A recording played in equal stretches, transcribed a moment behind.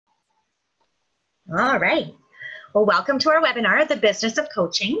All right. Well, welcome to our webinar, The Business of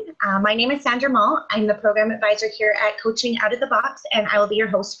Coaching. My name is Sandra Mull. I'm the program advisor here at Coaching Out of the Box, and I will be your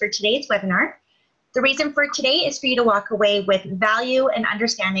host for today's webinar. The reason for today is for you to walk away with value and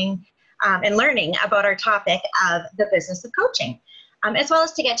understanding and learning about our topic of the business of coaching, as well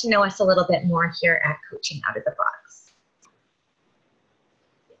as to get to know us a little bit more here at Coaching Out of the Box.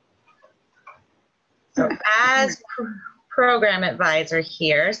 So as program advisor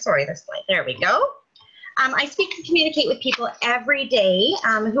here, sorry, this slide, there we go. I speak and communicate with people every day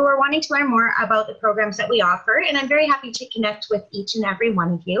who are wanting to learn more about the programs that we offer, and I'm very happy to connect with each and every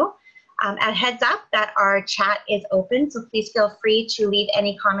one of you. A heads up that our chat is open, so please feel free to leave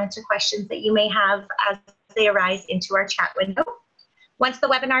any comments or questions that you may have as they arise into our chat window. Once the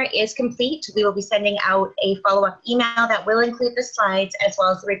webinar is complete, we will be sending out a follow-up email that will include the slides as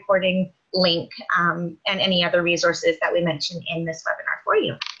well as the recording link and any other resources that we mentioned in this webinar for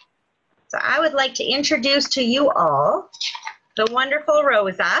you. So I would like to introduce to you all the wonderful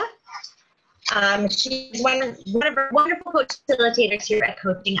Rosa. She's one of our wonderful coach facilitators here at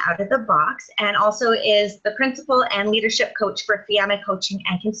Coaching Out of the Box, and also is the principal and leadership coach for Fiamma Coaching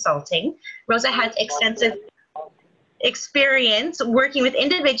and Consulting. Rosa has extensive experience working with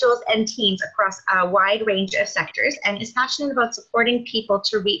individuals and teams across a wide range of sectors, and is passionate about supporting people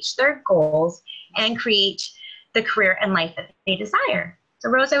to reach their goals and create the career and life that they desire. So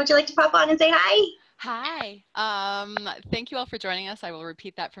Rosa, would you like to pop on and say hi? Hi. Thank you all for joining us. I will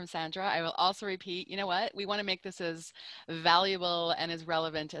repeat that from Sandra. I will also repeat, you know what? We want to make this as valuable and as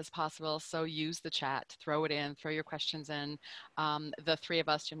relevant as possible. So use the chat, throw it in, throw your questions in. The three of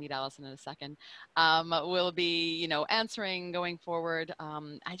us, you'll meet Allison in a second, will be, answering going forward.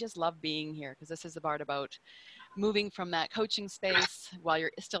 I just love being here because this is about moving from that coaching space while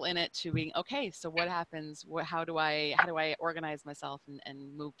you're still in it to being, okay, so what happens? How do I organize myself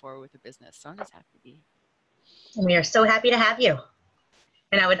and move forward with the business? So I'm just happy to be here. And we are so happy to have you.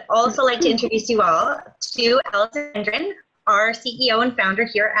 And I would also like to introduce you all to Allison Hendren, our CEO and founder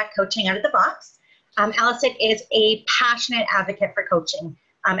here at Coaching Out of the Box. Allison is a passionate advocate for coaching.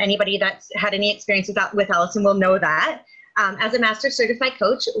 Anybody that's had any experience with Allison will know that. As a master certified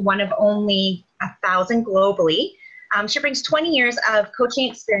coach, one of only 1,000 globally, she brings 20 years of coaching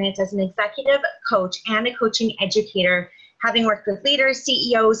experience as an executive coach and a coaching educator, having worked with leaders,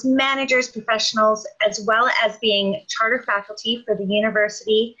 CEOs, managers, professionals, as well as being charter faculty for the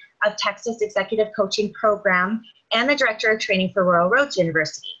University of Texas Executive Coaching Program and the Director of Training for Royal Roads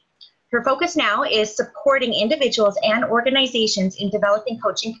University. Her focus now is supporting individuals and organizations in developing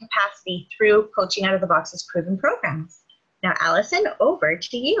coaching capacity through Coaching Out of the Box's proven programs. Now, Allison, over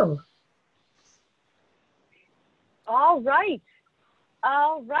to you. All right,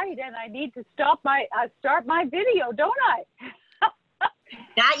 and I need to start my video, don't I?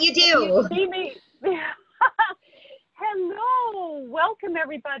 That you do. You see me? Hello, welcome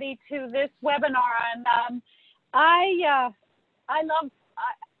everybody to this webinar, and I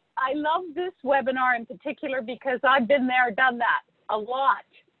love this webinar in particular because I've been there, done that a lot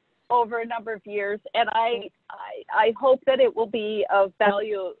over a number of years, and I hope that it will be of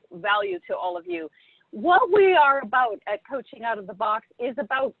value to all of you. What we are about at Coaching Out of the Box is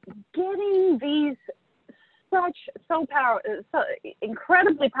about getting these so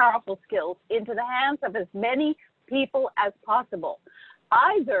incredibly powerful skills into the hands of as many people as possible,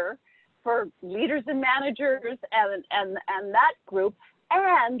 either for leaders and managers and that group,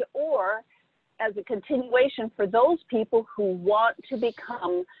 and or as a continuation for those people who want to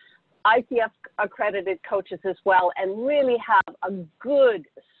become ICF accredited coaches as well, and really have a good,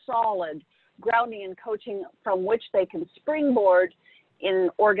 solid grounding in coaching from which they can springboard in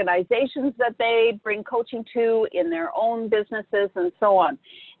organizations that they bring coaching to, in their own businesses, and so on.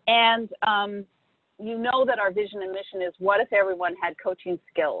 And you know that our vision and mission is, what if everyone had coaching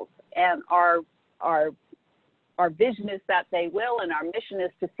skills? And our vision is that they will, and our mission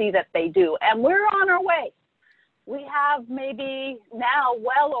is to see that they do. And we're on our way. We have maybe now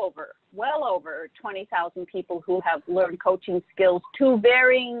well over 20,000 people who have learned coaching skills to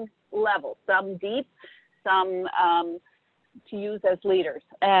varying levels, some deep, some to use as leaders.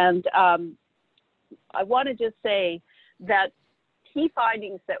 And I want to just say that key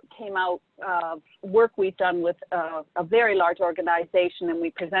findings that came out of work we've done with a very large organization, and we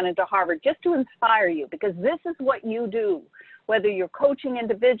presented to Harvard just to inspire you, because this is what you do. Whether you're coaching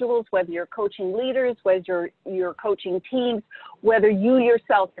individuals, whether you're coaching leaders, whether you're coaching teams, whether you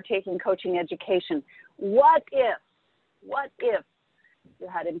yourself are taking coaching education. What if You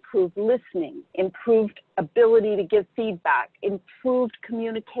had improved listening, improved ability to give feedback, improved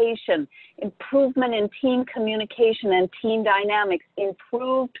communication, improvement in team communication and team dynamics,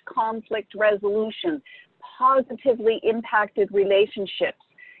 improved conflict resolution, positively impacted relationships,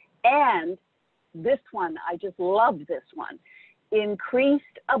 and this one, I just love this one, increased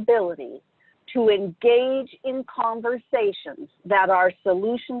ability to engage in conversations that are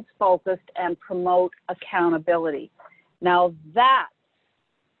solutions focused and promote accountability. Now that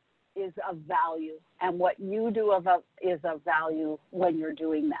is of value, and what you do is of value when you're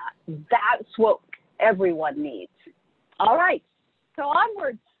doing that. That's what everyone needs. All right, so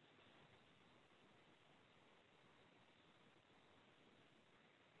onwards.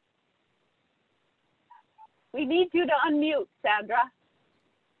 We need you to unmute, Sandra.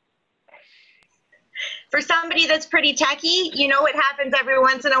 For somebody that's pretty techie, you know what happens every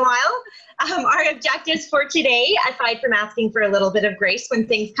once in a while. Our objectives for today, aside from asking for a little bit of grace when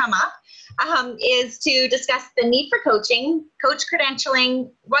things come up, is to discuss the need for coaching, coach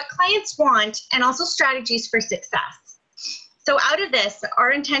credentialing, what clients want, and also strategies for success. So out of this,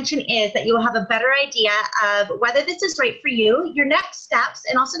 our intention is that you will have a better idea of whether this is right for you, your next steps,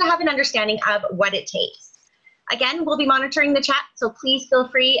 and also to have an understanding of what it takes. Again, we'll be monitoring the chat, so please feel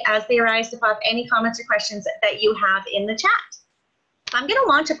free as they arise to pop any comments or questions that you have in the chat. I'm going to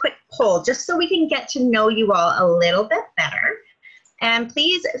launch a quick poll just so we can get to know you all a little bit better. And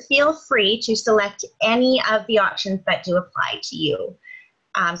please feel free to select any of the options that do apply to you.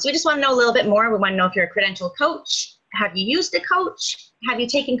 So we just want to know a little bit more. We want to know if you're a credentialed coach. Have you used a coach? Have you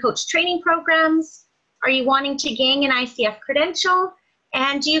taken coach training programs? Are you wanting to gain an ICF credential?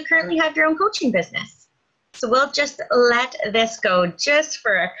 And do you currently have your own coaching business? So we'll just let this go just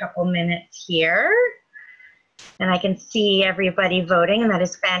for a couple minutes here. And I can see everybody voting, and that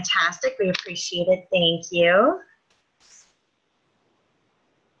is fantastic. We appreciate it. Thank you.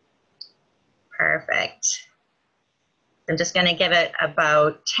 Perfect. I'm just going to give it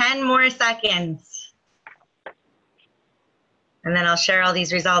about 10 more seconds. And then I'll share all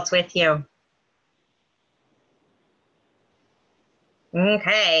these results with you.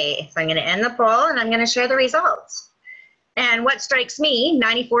 Okay, so I'm going to end the poll and I'm going to share the results. And what strikes me,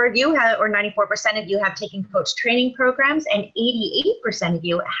 94 of you have, or 94% of you have taken coach training programs, and 88% of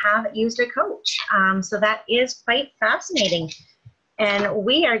you have used a coach. So that is quite fascinating. And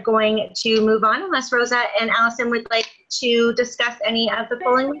we are going to move on unless Rosa and Allison would like to discuss any of the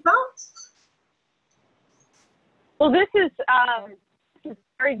polling results. Well, this is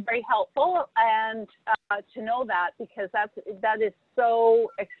very, very helpful, and to know that, because that is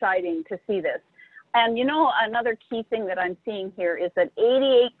so exciting to see this. And you know, another key thing that I'm seeing here is that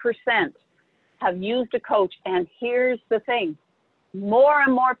 88% have used a coach, and here's the thing, more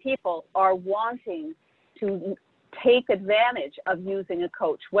and more people are wanting to take advantage of using a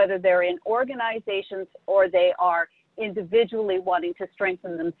coach, whether they're in organizations or they are individually wanting to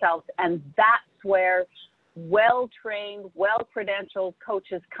strengthen themselves, and that's where well-trained, well-credentialed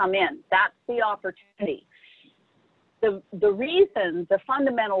coaches come in. That's the opportunity. The reason, the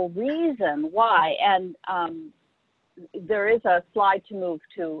fundamental reason why, and there is a slide to move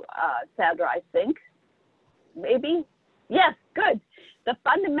to, Sandra, I think, maybe? Yes, good. The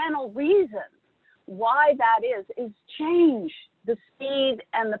fundamental reason why that is change, the speed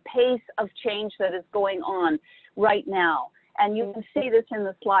and the pace of change that is going on right now. And you can see this in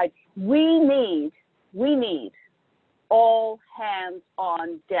the slide. We need all hands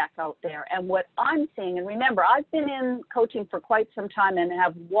on deck out there. And what I'm seeing, and remember, I've been in coaching for quite some time and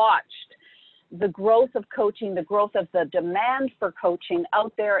have watched the growth of coaching, the growth of the demand for coaching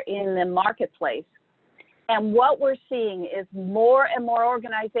out there in the marketplace. And what we're seeing is more and more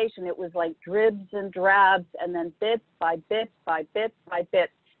organization. It was like dribs and drabs, and then bits by bits by bits by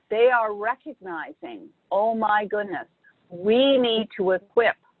bits. They are recognizing, oh my goodness, we need to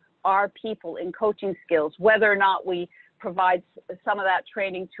equip our people in coaching skills, whether or not we provide some of that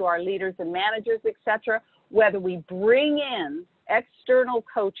training to our leaders and managers, etc., whether we bring in external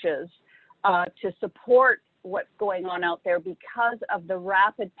coaches to support what's going on out there because of the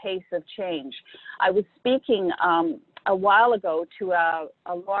rapid pace of change. I was speaking a while ago to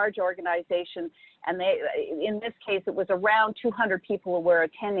a large organization, and they, in this case, it was around 200 people who were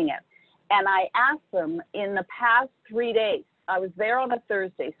attending it. And I asked them in the past 3 days, I was there on a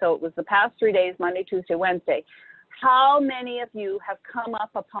Thursday, so it was the past 3 days, Monday, Tuesday, Wednesday. How many of you have come up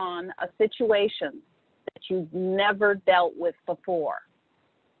upon a situation that you've never dealt with before?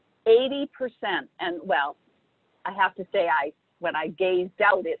 80%, and well, I have to say, when I gazed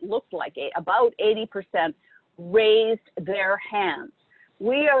out, it looked like about 80% raised their hands.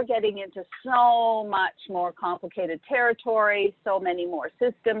 We are getting into so much more complicated territory, so many more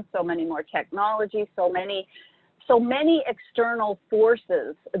systems, so many more technology, so many external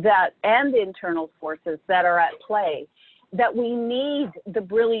forces and internal forces that are at play, that we need the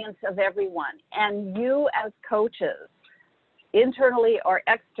brilliance of everyone. And you as coaches, internally or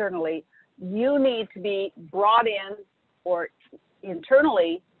externally, you need to be brought in or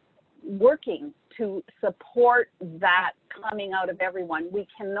internally working to support that coming out of everyone. We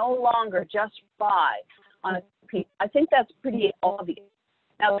can no longer just rely on a people. I think that's pretty obvious.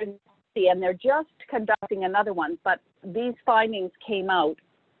 Now, and they're just conducting another one, but these findings came out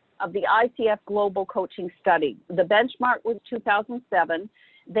of the ICF Global Coaching Study. The benchmark was 2007.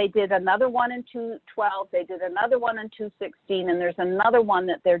 They did another one in 2012. They did another one in 2016, and there's another one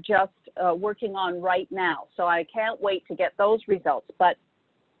that they're just working on right now. So I can't wait to get those results. But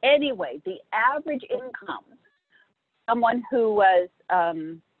anyway, the average income, someone who was a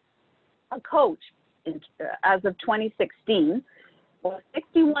coach as of 2016, was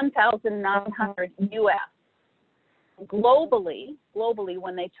 $61,900 US. Globally,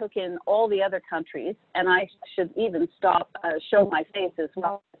 when they took in all the other countries, and I should even show my face as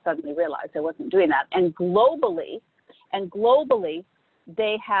well, I suddenly realized I wasn't doing that. And globally,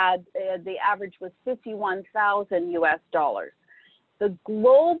 they had, the average was 51,000 US dollars. The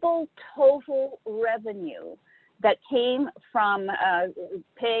global total revenue that came from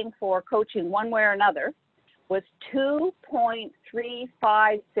paying for coaching one way or another was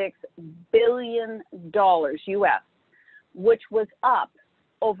 $2.356 billion US, which was up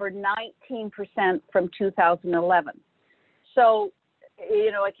over 19% from 2011. So,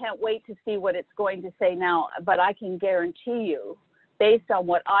 I can't wait to see what it's going to say now, but I can guarantee you, based on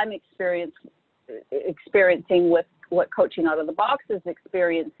what I'm experiencing with what Coaching Out of the Box is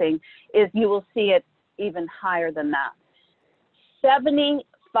experiencing, is you will see it even higher than that. 75%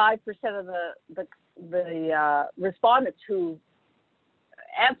 of the respondents who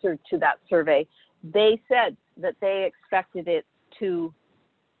answered to that survey, they said that they expected it to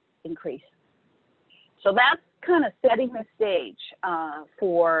increase. So that's kind of setting the stage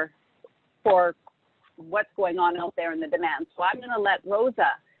for what's going on out there in the demand. So I'm going to let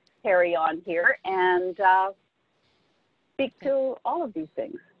Rosa carry on here and speak to all of these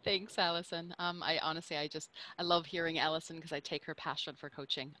things. Thanks, Allison. I love hearing Allison because I take her passion for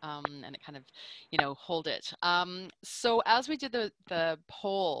coaching and it kind of, hold it. So as we did the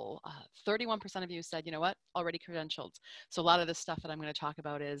poll, 31% of you said, you know what, already credentialed. So a lot of the stuff that I'm going to talk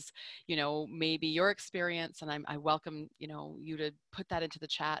about is, maybe your experience, and I welcome, you to put that into the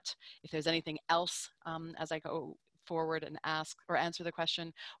chat. If there's anything else as I go forward and ask or answer the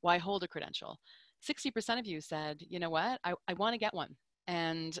question, why hold a credential? 60% of you said, you know what, I want to get one.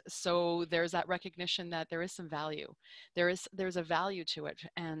 And so there's that recognition that there is some value. There's a value to it.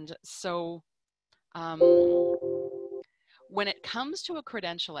 And so when it comes to a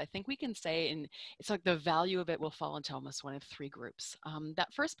credential, I think we can say, and it's like the value of it will fall into almost one of three groups.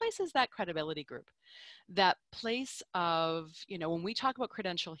 That first place is that credibility group. That place of, when we talk about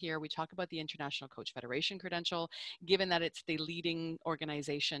credential here, we talk about the International Coach Federation credential, given that it's the leading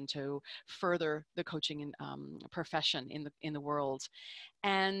organization to further the coaching profession in the world.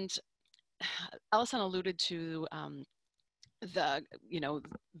 And Allison alluded to the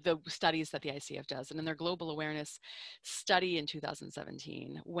studies that the ICF does, and in their global awareness study in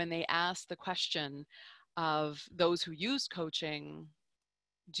 2017, when they asked the question of those who use coaching,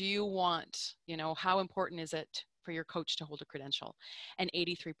 do you want, how important is it for your coach to hold a credential? And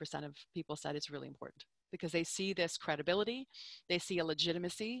 83% of people said it's really important because they see this credibility, they see a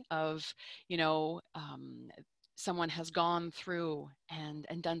legitimacy of, someone has gone through and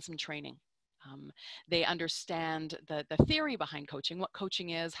done some training. They understand the theory behind coaching, what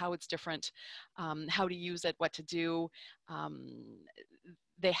coaching is, how it's different, how to use it, what to do.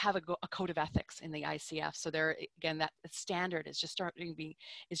 They have a code of ethics in the ICF. So they're, again, that standard is just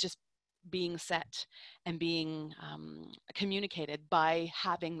being set and being communicated by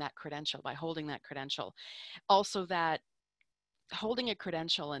having that credential, by holding that credential. Also that holding a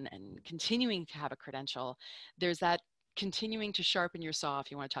credential and continuing to have a credential, there's that continuing to sharpen your saw,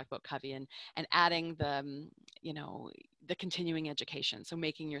 if you want to talk about Covey, and adding the continuing education, so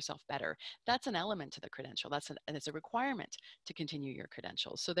making yourself better. That's an element to the credential. And it's a requirement to continue your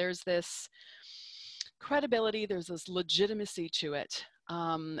credentials. So there's this credibility, there's this legitimacy to it,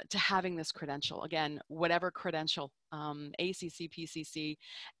 to having this credential. Again, whatever credential, ACC, PCC,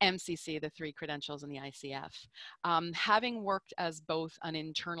 MCC, the three credentials in the ICF. Having worked as both an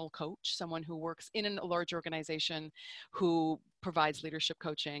internal coach, someone who works in a large organization who provides leadership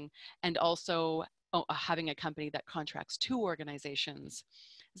coaching, and also having a company that contracts to organizations.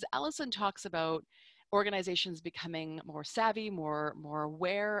 As Allison talks about organizations becoming more savvy, more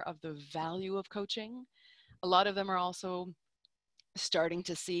aware of the value of coaching. A lot of them are also starting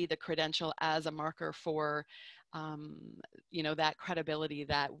to see the credential as a marker for that credibility,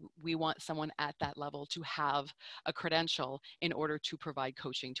 that we want someone at that level to have a credential in order to provide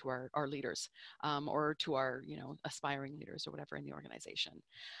coaching to our leaders, or to our aspiring leaders or whatever in the organization.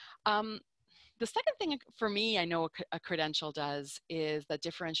 The second thing for me, I know a credential does is the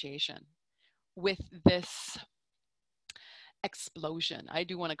differentiation. With this explosion, I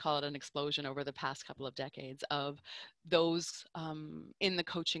do want to call it an explosion over the past couple of decades of those in the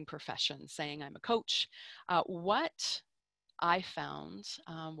coaching profession saying I'm a coach. What I found,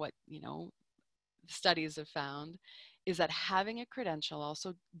 what studies have found, is that having a credential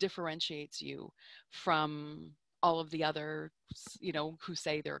also differentiates you from all of the other, who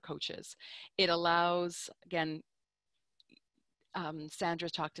say they're coaches. It allows, again, Sandra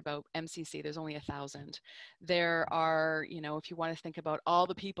talked about MCC, there's only 1,000. There are, if you want to think about all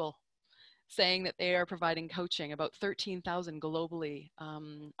the people saying that they are providing coaching, about 13,000 globally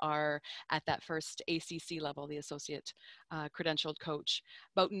are at that first ACC level, the associate credentialed coach.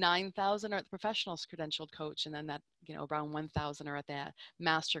 About 9,000 are at the professional credentialed coach, and then that, around 1,000 are at the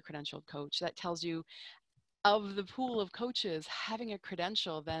master credentialed coach. That tells you, of the pool of coaches, having a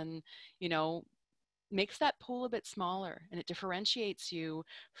credential then, makes that pool a bit smaller, and it differentiates you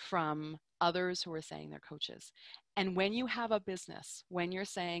from others who are saying they're coaches. And when you have a business, when you're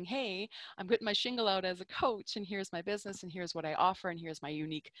saying, hey, I'm putting my shingle out as a coach, and here's my business, and here's what I offer, and here's my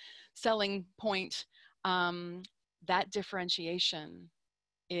unique selling point, that differentiation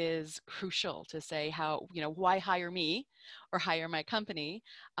is crucial to say how, why hire me or hire my company,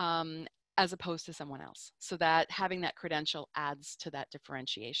 as opposed to someone else. So that having that credential adds to that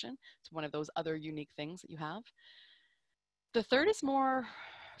differentiation. It's one of those other unique things that you have. The third is more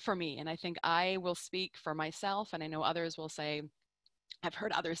for me, and I think I will speak for myself, and I know others will say, I've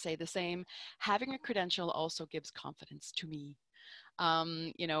heard others say the same, having a credential also gives confidence to me.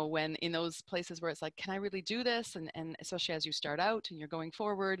 When in those places where it's like, can I really do this? And especially as you start out and you're going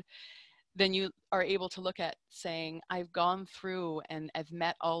forward, then you are able to look at saying, I've gone through and I've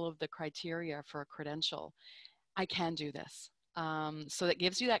met all of the criteria for a credential. I can do this. So that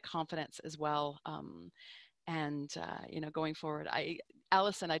gives you that confidence as well. Going forward,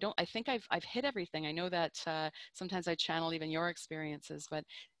 Allison, I think I've hit everything. I know that sometimes I channel even your experiences, but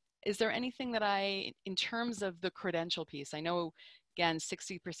is there anything that in terms of the credential piece, I know, again,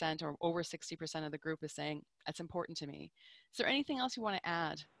 60% or over 60% of the group is saying that's important to me. Is there anything else you want to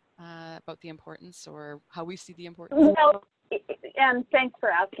add about the importance or how we see the importance? Well, and thanks for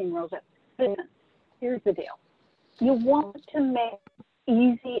asking, Rosa. Listen, here's the deal. You want to make it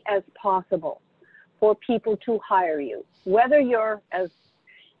easy as possible for people to hire you, whether you're, as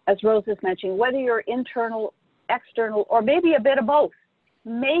Rosa's mentioning, whether you're internal, external, or maybe a bit of both.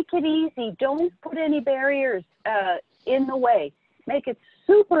 Make it easy. Don't put any barriers in the way. Make it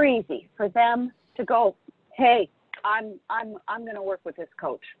super easy for them to go, hey, I'm going to work with this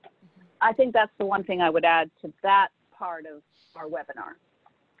coach. I think that's the one thing I would add to that part of our webinar.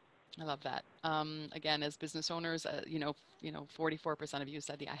 I love that. Again, as business owners, 44% of you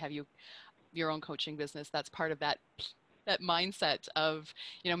said, I have your own coaching business. That's part of that mindset of,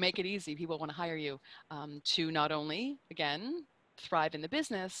 make it easy. People want to hire you to not only, again, thrive in the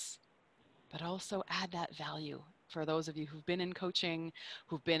business, but also add that value for those of you who've been in coaching,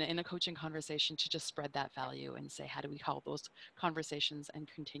 who've been in a coaching conversation, to just spread that value and say, how do we hold those conversations and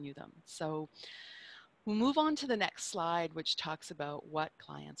continue them? So we'll move on to the next slide, which talks about what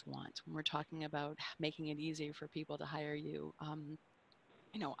clients want. When we're talking about making it easier for people to hire you, when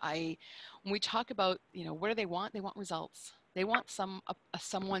we talk about, what do they want? They want results. They want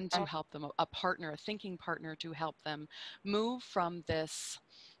someone to help them, a partner, a thinking partner to help them move from this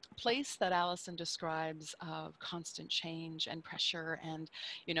place that Allison describes of constant change and pressure and,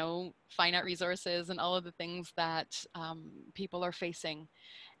 finite resources and all of the things that people are facing,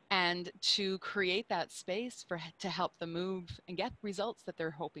 and to create that space to help them move and get results that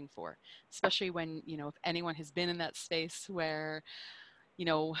they're hoping for, especially when, if anyone has been in that space where,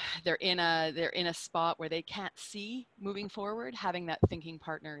 they're in a spot where they can't see moving forward, having that thinking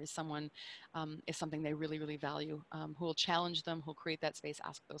partner is something they really, really value, who will challenge them, who'll create that space,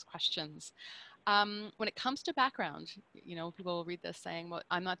 ask those questions. When it comes to background, people will read this saying, well,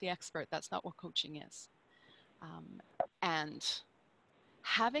 I'm not the expert. That's not what coaching is. And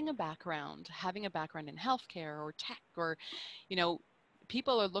having a background in healthcare or tech or,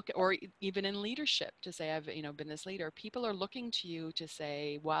 people are looking, or even in leadership, to say I've been this leader, people are looking to you to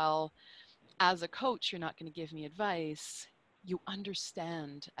say, well, as a coach, you're not going to give me advice. You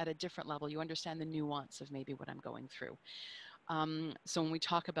understand at a different level. You understand the nuance of maybe what I'm going through. So when we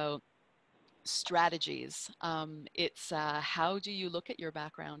talk about strategies, it's how do you look at your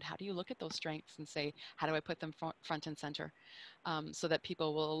background? How do you look at those strengths and say, how do I put them front and center? So that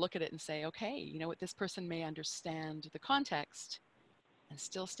people will look at it and say, okay, you know what, this person may understand the context and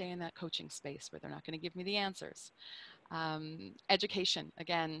still stay in that coaching space where they're not going to give me the answers. Education,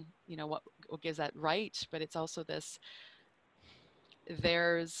 again, you know, what gives that right, but it's also this,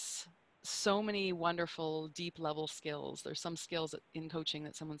 there's so many wonderful deep level skills. There's some skills in coaching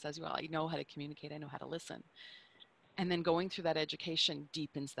that someone says, well, I know how to communicate, I know how to listen. And then going through that education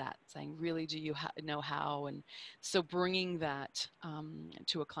deepens that, saying, really, do you know how? And so bringing that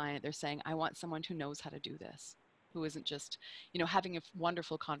to a client, they're saying, I want someone who knows how to do this, who isn't just, you know, having a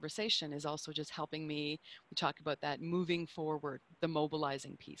wonderful conversation is also just helping me. We talk about that moving forward, the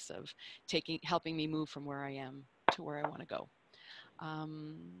mobilizing piece of helping me move from where I am to where I want to go.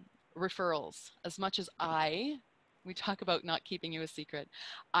 Referrals, as much as we talk about not keeping you a secret,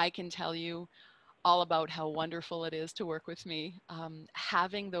 I can tell you all about how wonderful it is to work with me.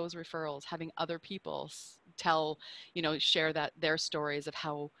 Having those referrals, having other people share their stories of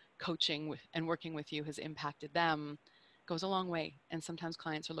how coaching and working with you has impacted them goes a long way. And sometimes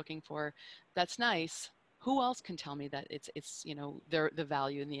clients are looking for, that's nice, who else can tell me that it's you know, the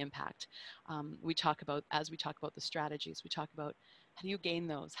value and the impact? As we talk about the strategies, we talk about how do you gain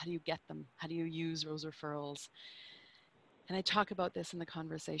those? How do you get them? How do you use those referrals? And I talk about this in the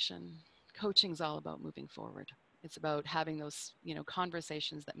conversation. Coaching is all about moving forward. It's about having those, you know,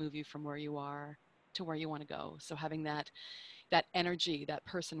 conversations that move you from where you are to where you want to go. So having that energy, that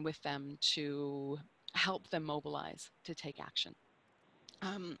person with them to help them mobilize to take action.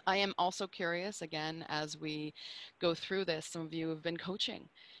 I am also curious, again, as we go through this, some of you have been coaching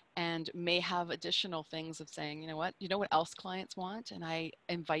and may have additional things of saying, you know what else clients want? And I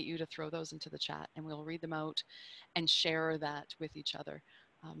invite you to throw those into the chat and we'll read them out and share that with each other.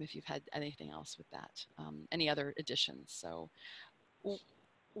 If you've had anything else with that, any other additions. So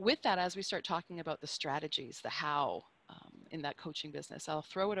with that, as we start talking about the strategies, the how in that coaching business, I'll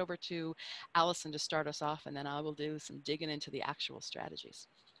throw it over to Allison to start us off, and then I will do some digging into the actual strategies.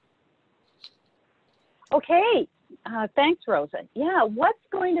 Okay, thanks, Rosa. Yeah, what's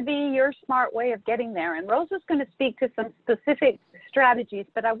going to be your smart way of getting there? And Rosa's going to speak to some specific strategies,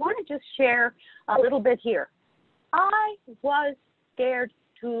 but I want to just share a little bit here. I was scared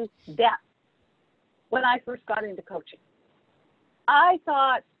to death when I first got into coaching. I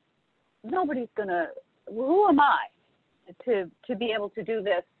thought, nobody's gonna, who am I to be able to do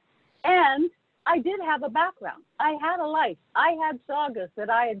this? And I did have a background. I had a life. I had sagas that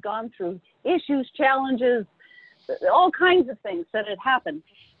I had gone through, issues, challenges, all kinds of things that had happened.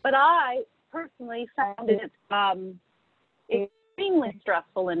 But I personally found it extremely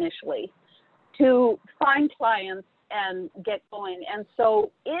stressful initially to find clients and get going. And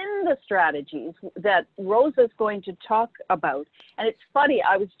so in the strategies that Rosa's going to talk about, and it's funny,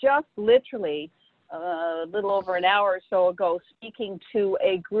 I was just literally a little over an hour or so ago speaking to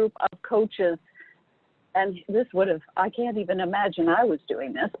a group of coaches, and this I can't even imagine I was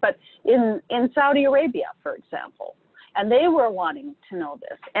doing this, but in Saudi Arabia, for example, and they were wanting to know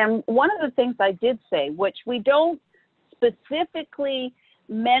this. And one of the things I did say, which we don't specifically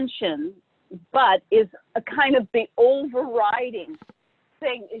mention, but is a kind of the overriding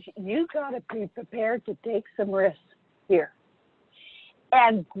thing, is you got to be prepared to take some risks here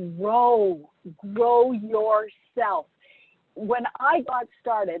and grow yourself. When I got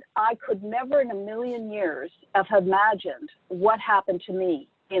started, I could never in a million years have imagined what happened to me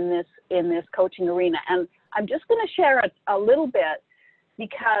in this coaching arena. And I'm just going to share a little bit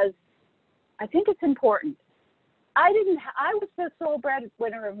because I think it's important. I was the sole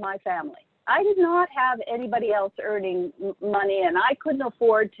breadwinner of my family. I did not have anybody else earning money, and I couldn't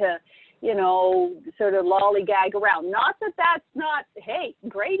afford to, you know, sort of lollygag around. Not that that's not, hey,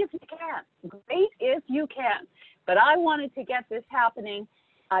 great if you can. Great if you can. But I wanted to get this happening.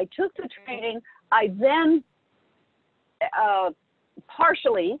 I took the training. I then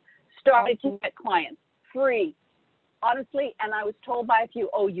partially started to get clients free, honestly. And I was told by a few,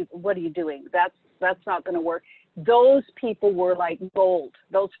 what are you doing? That's not going to work. Those people were like gold.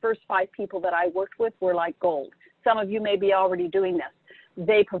 Those first 5 people that I worked with were like gold. Some of you may be already doing this.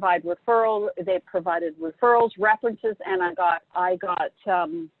 They provide referrals. They provided referrals, references, and I got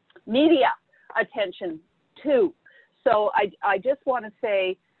media attention too. So I just want to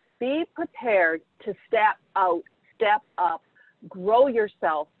say, be prepared to step out, step up, grow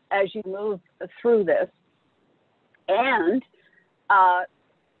yourself as you move through this, and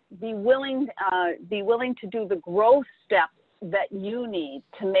be willing to do the growth steps that you need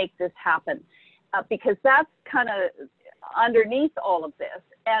to make this happen, because that's kind of underneath all of this.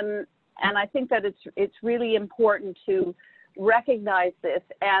 And I think that it's really important to recognize this.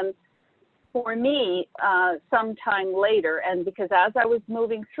 And for me, sometime later, and because as I was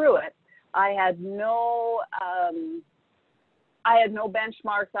moving through it, I had no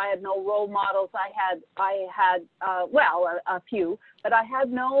benchmarks, I had no role models. I had a few, but I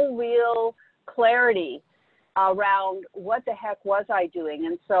had no real clarity around what the heck was I doing.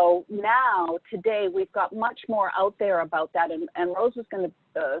 And so now, today, we've got much more out there about that. And Rose is going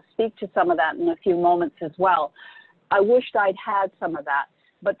to speak to some of that in a few moments as well. I wished I'd had some of that.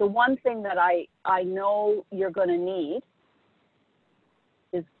 But the one thing that I know you're going to need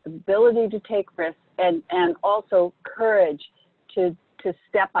is the ability to take risks and also courage to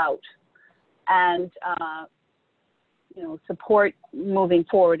step out and, support moving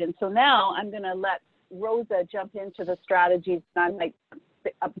forward. And so now I'm going to let Rosa jump into the strategies, and I might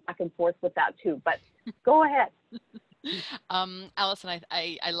back and forth with that too, but go ahead. Allison,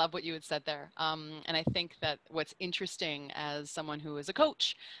 I love what you had said there. And I think that what's interesting as someone who is a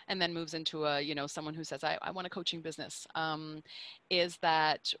coach and then moves into someone who says, I want a coaching business, is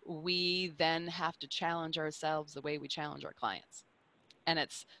that we then have to challenge ourselves the way we challenge our clients. And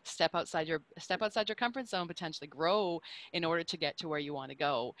it's step outside your comfort zone, potentially grow in order to get to where you want to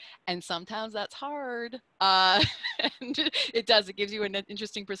go. And sometimes that's hard. And it gives you an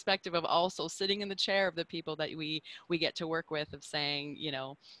interesting perspective of also sitting in the chair of the people that we get to work with, of saying,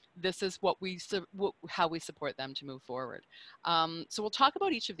 this is how we support them to move forward. So we'll talk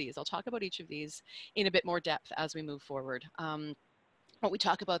about each of these. I'll talk about each of these in a bit more depth as we move forward. But we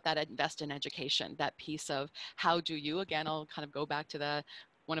talk about that invest in education, that piece of how do you, again, I'll kind of go back to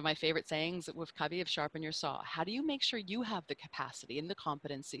one of my favorite sayings with Covey of sharpen your saw. How do you make sure you have the capacity and the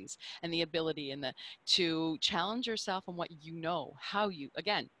competencies and the ability to challenge yourself on what you know, how you,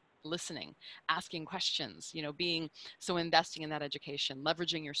 again, listening, asking questions, investing in that education,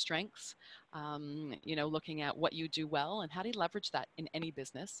 leveraging your strengths, looking at what you do well and how do you leverage that in any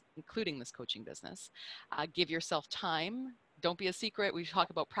business, including this coaching business. Give yourself time. Don't be a secret. We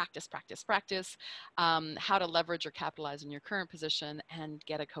talk about practice, how to leverage or capitalize on your current position, and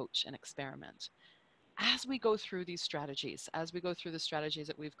get a coach and experiment. As we go through these strategies, the strategies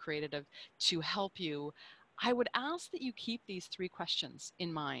that we've created to help you, I would ask that you keep these 3 questions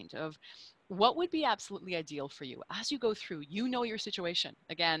in mind of what would be absolutely ideal for you as you go through. Your situation.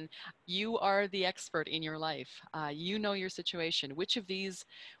 Again, you are the expert in your life. You know your situation. Which of these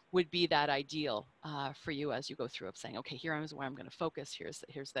would be that ideal for you as you go through of saying, okay, here is where I'm going to focus.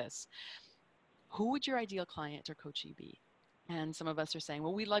 Here's this. Who would your ideal client or coachee be? And some of us are saying,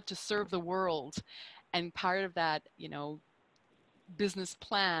 well, we'd like to serve the world. And part of that, business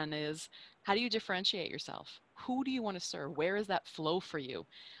plan is, how do you differentiate yourself? Who do you want to serve? Where is that flow for you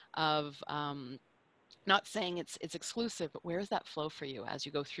of, not saying it's exclusive, but where is that flow for you as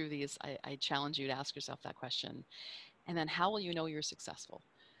you go through these? I challenge you to ask yourself that question. And then how will you know you're successful?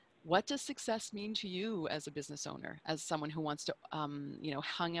 What does success mean to you as a business owner, as someone who wants to,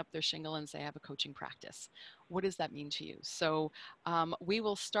 hang up their shingle and say, I have a coaching practice? What does that mean to you? So we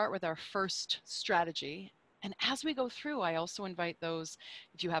will start with our first strategy. And as we go through, I also invite those,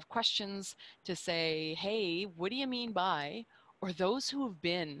 if you have questions, to say, hey, what do you mean by, or those who have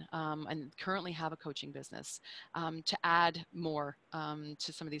been and currently have a coaching business, to add more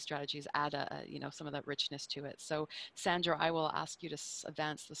to some of these strategies, add some of that richness to it. So Sandra, I will ask you to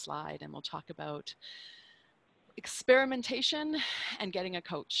advance the slide, and we'll talk about experimentation and getting a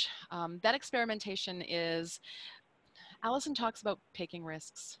coach. That experimentation is, Allison talks about taking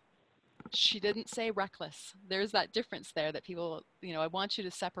risks. She didn't say reckless. There's that difference there that people, I want you to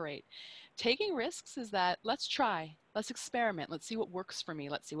separate. Taking risks is that let's try, let's experiment, let's see what works for me,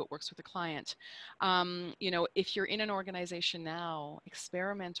 let's see what works with the client. If you're in an organization now,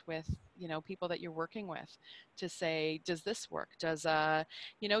 experiment with, people that you're working with to say, does this work? Does a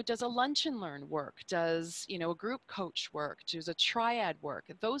lunch and learn work? Does, a group coach work? Does a triad work?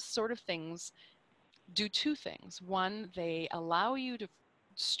 Those sort of things do 2 things. One, they allow you to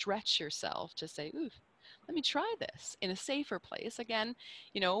stretch yourself to say, ooh, let me try this in a safer place. Again,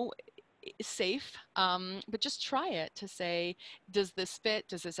 safe, but just try it to say, does this fit?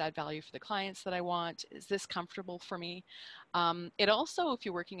 Does this add value for the clients that I want? Is this comfortable for me? It also, if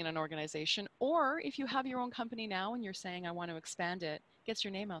you're working in an organization, or if you have your own company now and you're saying, I want to expand it, gets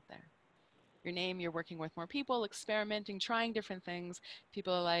your name out there. Your name, you're working with more people, experimenting, trying different things.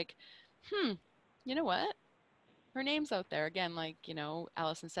 People are like, you know what? Her name's out there. Again, like,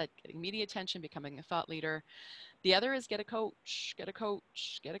 Allison said, getting media attention, becoming a thought leader. The other is get a coach, get a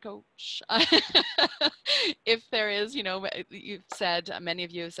coach, get a coach. If there is, you know, you've said, many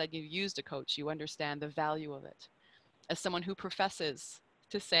of you have said you've used a coach, you understand the value of it. As someone who professes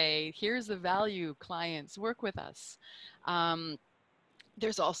to say, here's the value, clients, work with us.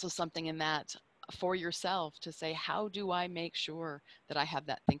 There's also something in that for yourself to say, how do I make sure that I have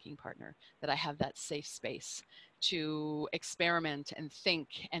that thinking partner, that I have that safe space to experiment and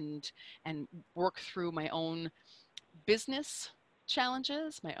think and work through my own business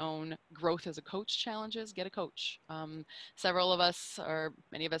challenges, my own growth as a coach challenges. Get a coach. Several of us, or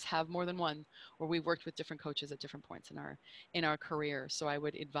many of us, have more than one, or we've worked with different coaches at different points in our career. So I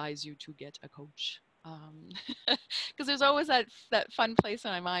would advise you to get a coach. Because there's always that fun place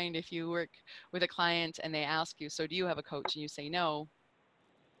in my mind if you work with a client and they ask you, so do you have a coach? And you say no.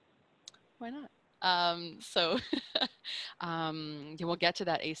 Why not? So we'll get to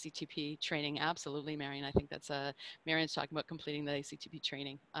that ACTP training. Absolutely, Marion. I think that's Marion's talking about completing the ACTP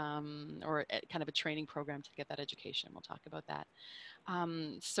training, or kind of a training program to get that education. We'll talk about that.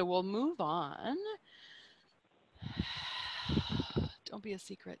 So we'll move on. Don't be a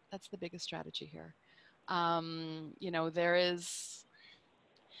secret. That's the biggest strategy here. You know, there is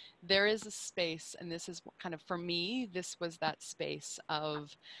a space, and this is kind of, for me, this was that space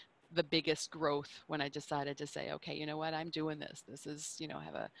of the biggest growth when I decided to say, okay, you know what, I'm doing this. This is, you know, I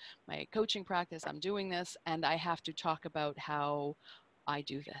have my coaching practice, I'm doing this, and I have to talk about how I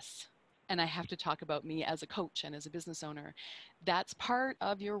do this. And I have to talk about me as a coach and as a business owner. That's part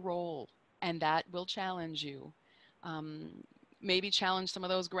of your role, and that will challenge you. Maybe challenge some of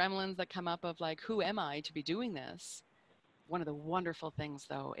those gremlins that come up of like, who am I to be doing this? One of the wonderful things,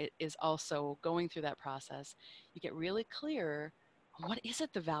 though, it is also going through that process. You get really clear on what is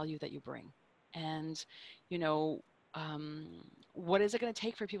it the value that you bring, and you know, what is it going to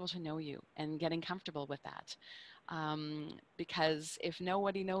take for people to know you, and getting comfortable with that. Because if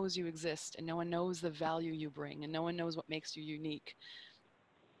nobody knows you exist, and no one knows the value you bring, and no one knows what makes you unique,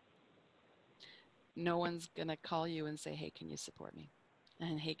 no one's going to call you and say, hey, can you support me?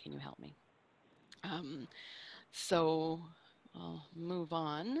 And hey, can you help me? So I'll move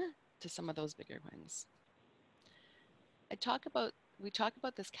on to some of those bigger ones. We talk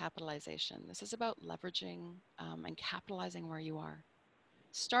about this capitalization. This is about leveraging and capitalizing where you are,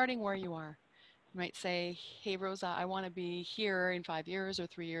 starting where you are. You might say, hey, Rosa, I want to be here in 5 years or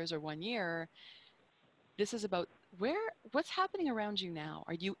 3 years or 1 year. This is about what's happening around you now.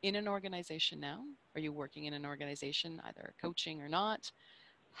 Are you in an organization now? Are you working in an organization, either coaching or not?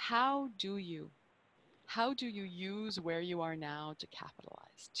 How do you use where you are now to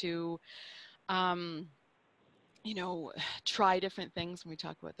capitalize, to, you know, try different things? When we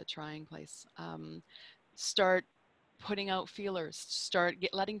talk about the trying place, start putting out feelers, start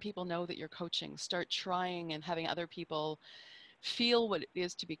letting people know that you're coaching, start trying and having other people feel what it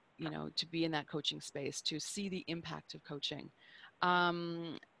is to be, you know, to be in that coaching space, to see the impact of coaching.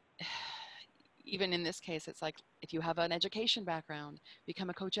 Even in this case, it's like, if you have an education background, become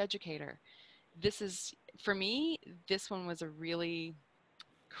a coach educator. This is, for me, this one was a really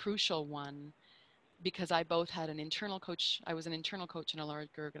crucial one, because I both had an internal coach. I was an internal coach in a large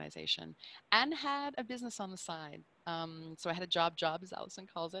organization and had a business on the side. So I had a job, as Allison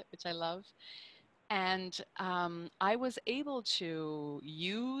calls it, which I love. And I was able to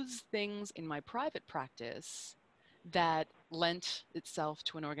use things in my private practice that lent itself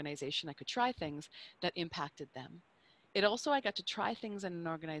to an organization. I could try things that impacted them. It also, I got to try things in an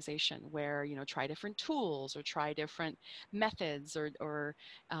organization where, you know, try different tools or try different methods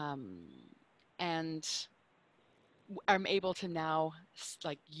and I'm able to now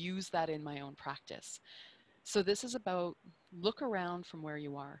like use that in my own practice. So this is about, look around from where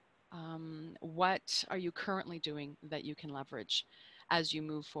you are. What are you currently doing that you can leverage as you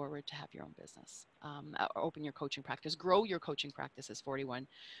move forward to have your own business, open your coaching practice, grow your coaching practice, as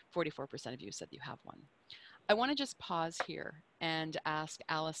 44% of you said you have one. I want to just pause here and ask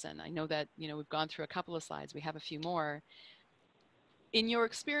Allison. I know that, you know, we've gone through a couple of slides. We have a few more. In your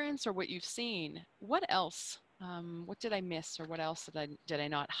experience or what you've seen, what else, what did I miss, or what else did I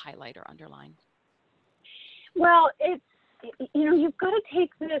not highlight or underline? Well, it's, you know, you've got to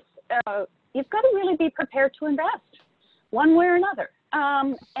take this, you've got to really be prepared to invest one way or another,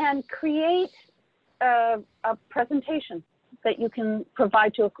 and create a presentation that you can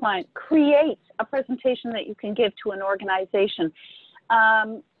provide to a client, create a presentation that you can give to an organization.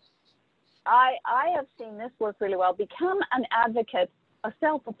 I have seen this work really well. Become an advocate, a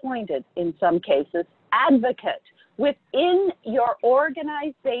self-appointed, in some cases, advocate within your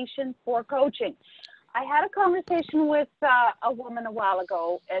organization for coaching. I had a conversation with a woman a while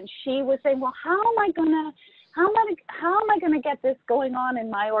ago, and she was saying, well, how am I going to how am I going to get this going on in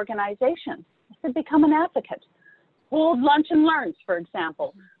my organization? I said, become an advocate. Hold lunch and learns, for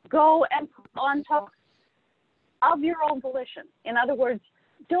example. Go and put on talks of your own volition. In other words,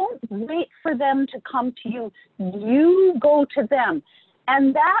 don't wait for them to come to you. You go to them.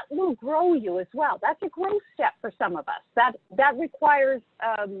 And that will grow you as well. That's a growth step for some of us. That requires,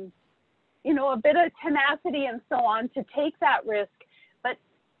 you know, a bit of tenacity and so on to take that risk. But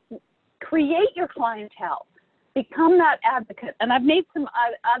create your clientele. Become that advocate. And I've made some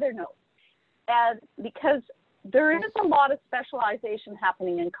other notes. And because there is a lot of specialization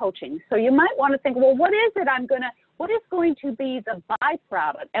happening in coaching. So you might want to think, well, what is going to be the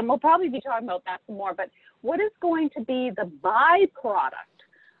byproduct? And we'll probably be talking about that some more, but what is going to be the byproduct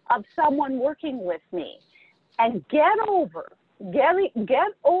of someone working with me? And get over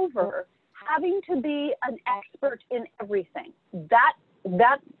having to be an expert in everything.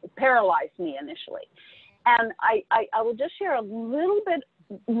 That paralyzed me initially. And I will just share a little bit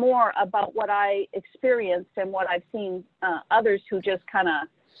more about what I experienced and what I've seen others who just kind of,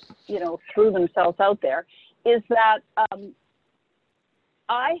 you know, threw themselves out there, is that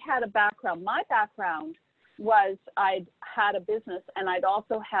I had a background. My background was I'd had a business and I'd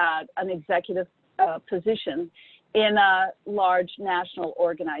also had an executive position in a large national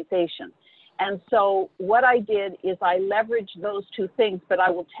organization. And so what I did is I leveraged those two things, but I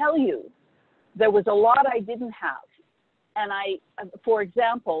will tell you, there was a lot I didn't have. And for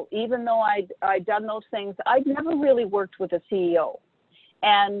example, even though I'd done those things, I'd never really worked with a CEO.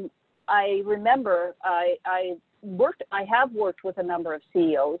 And I remember I have worked with a number of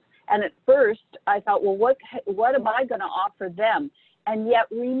CEOs. And at first I thought, well, what am I going to offer them? And yet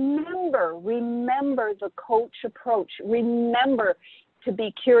remember the coach approach. Remember to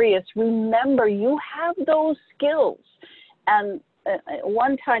be curious. Remember you have those skills. And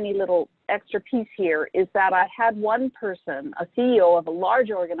one tiny little extra piece here is that I had one person, a CEO of a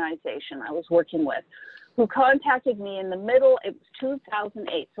large organization I was working with, who contacted me in the middle. It was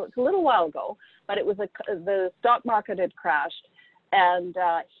 2008, so it's a little while ago, but it was the stock market had crashed, and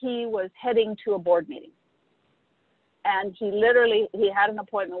he was heading to a board meeting. And he had an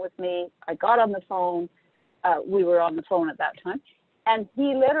appointment with me. I got on the phone. We were on the phone at that time. And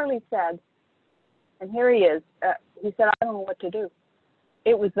he literally said, and here he is, he said, I don't know what to do.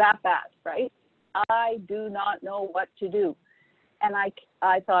 It was that bad, right? I do not know what to do. And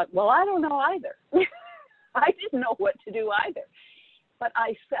I thought, well, I don't know either. I didn't know what to do either. But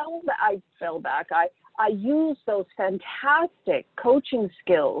I fell back. I used those fantastic coaching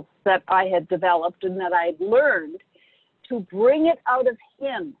skills that I had developed and that I had learned to bring it out of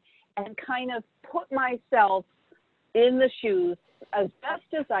him and kind of put myself in the shoes as best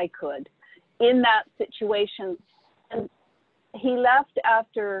as I could in that situation. And he left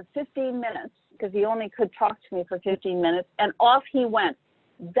after 15 minutes because he only could talk to me for 15 minutes, and off he went.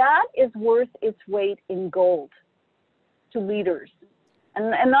 That is worth its weight in gold to leaders.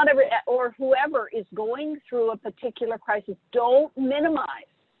 And not every, or whoever is going through a particular crisis. Don't minimize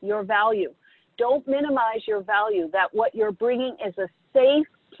your value. Don't minimize your value, that what you're bringing is a safe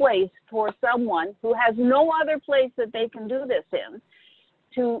place for someone who has no other place that they can do this in,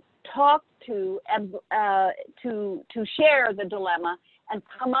 to talk to and to share the dilemma and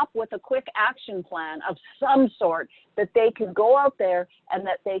come up with a quick action plan of some sort that they can go out there and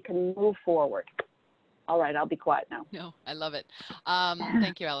that they can move forward. All right, I'll be quiet now. No, I love it.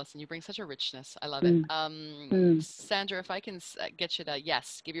 Thank you, Allison. You bring such a richness. I love it. Sandra, if I can get you to,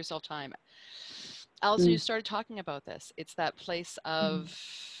 yes, give yourself time. Allison, you started talking about this. It's that place of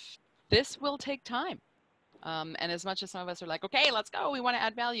this will take time. And as much as some of us are like, okay, let's go, we want to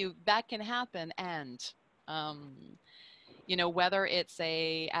add value, that can happen. And, you know, whether it's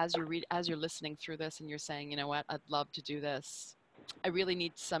as you're listening through this and you're saying, you know what, I'd love to do this. I really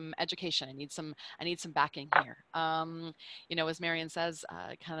need some education. I need some backing here. You know, as Marion says,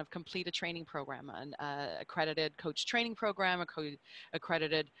 kind of complete a training program, an accredited coach training program,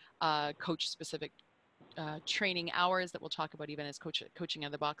 accredited coach specific training hours that we'll talk about even as coaching out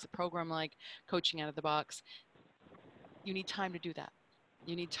of the box, a program like coaching out of the box. You need time to do that.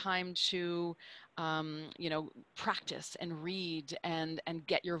 You need time to, you know, practice and read and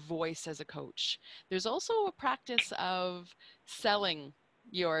get your voice as a coach. There's also a practice of selling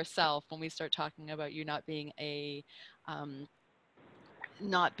yourself when we start talking about you not being a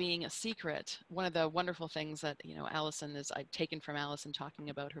secret. One of the wonderful things that, you know, I've taken from Allison talking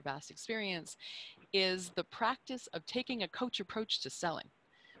about her vast experience is the practice of taking a coach approach to selling.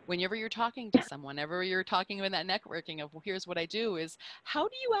 Whenever you're talking to someone, whenever you're talking about that networking of, well, here's what I do, is how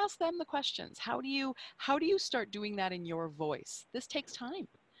do you ask them the questions? How do you start doing that in your voice? This takes time.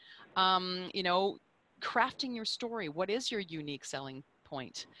 You know, crafting your story. What is your unique selling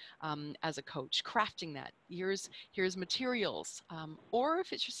point as a coach? Crafting that. Here's materials. Or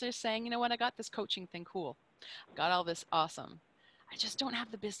if it's just saying, you know what, I got this coaching thing, cool. Got all this, awesome. I just don't have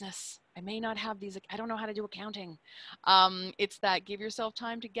the business. I may not have these. I don't know how to do accounting. It's that give yourself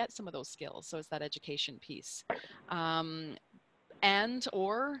time to get some of those skills. So it's that education piece. And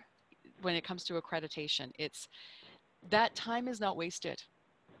or when it comes to accreditation, it's that time is not wasted.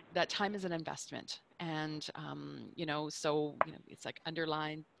 That time is an investment. And, so, it's like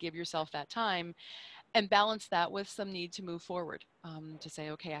underline, give yourself that time and balance that with some need to move forward, to say,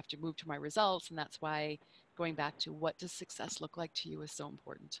 okay, I have to move to my results. And that's why going back to what does success look like to you is so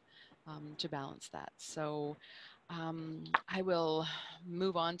important, to balance that. So I will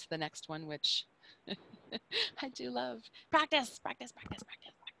move on to the next one, which I do love. Practice, practice, practice,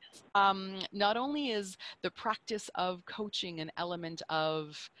 practice, practice. Not only is the practice of coaching an element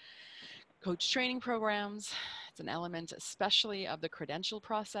of coach training programs, it's an element especially of the credential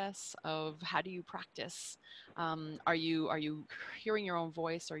process of how do you practice. Are you hearing your own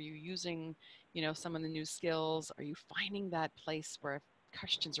voice? Are you using, some of the new skills? Are you finding that place where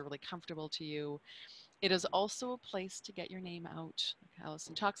questions are really comfortable to you? It is also a place to get your name out. Like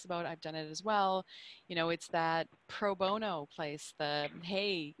Allison talks about, I've done it as well. It's that pro bono place, the,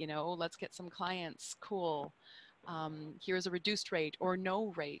 hey, let's get some clients, cool. Here's a reduced rate or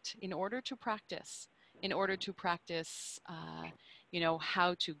no rate in order to practice, how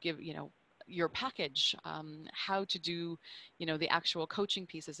to give, your package, how to do, the actual coaching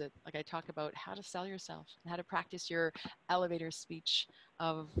pieces. Like I talk about how to sell yourself and how to practice your elevator speech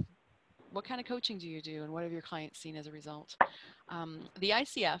of what kind of coaching do you do and what have your clients seen as a result. The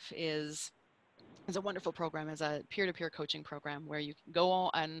ICF is a wonderful program, as a peer-to-peer coaching program where you can go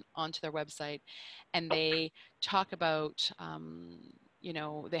onto their website and they talk about,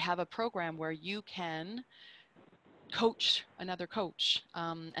 they have a program where you can coach another coach,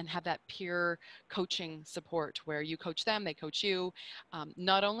 and have that peer coaching support where you coach them, they coach you.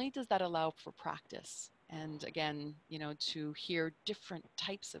 Not only does that allow for practice, and again, to hear different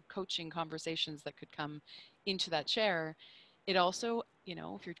types of coaching conversations that could come into that chair, it also,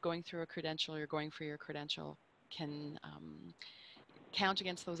 if you're going through a credential, you're going for your credential, can count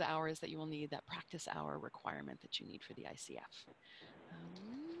against those hours that you will need, that practice hour requirement that you need for the ICF.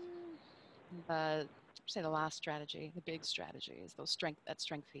 The last strategy, the big strategy, is that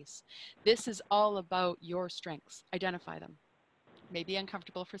strength piece. This is all about your strengths. Identify them. Maybe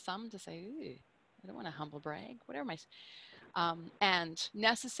uncomfortable for some to say, ooh, I don't want to humble brag. Whatever and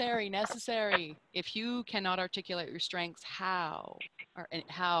necessary. If you cannot articulate your strengths, how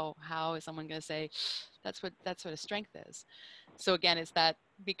is someone going to say that's what a strength is? So again, it's that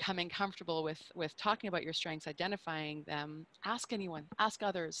becoming comfortable with talking about your strengths, identifying them. Ask anyone, ask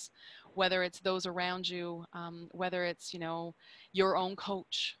others, whether it's those around you, whether it's, your own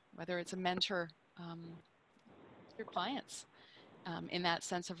coach, whether it's a mentor, your clients. In that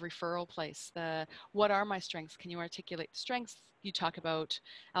sense of referral place, what are my strengths? Can you articulate the strengths? You talk about,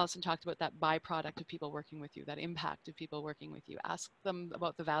 Allison talked about that byproduct of people working with you, that impact of people working with you. Ask them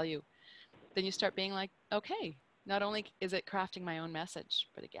about the value. Then you start being like, okay, not only is it crafting my own message,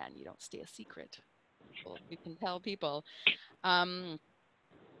 but again, you don't stay a secret. You can tell people. And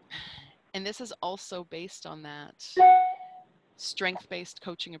this is also based on that strength-based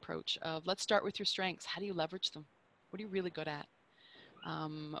coaching approach of, let's start with your strengths. How do you leverage them? What are you really good at?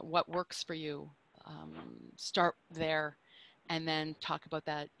 What works for you? Start there and then talk about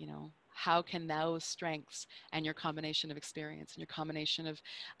that, how can those strengths and your combination of experience and your combination of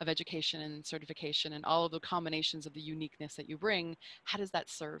education and certification and all of the combinations of the uniqueness that you bring, how does that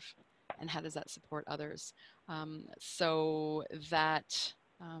serve and how does that support others? So that,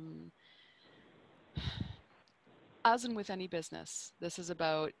 as and with any business, this is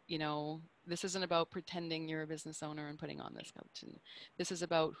about, this isn't about pretending you're a business owner and putting on this coach. This is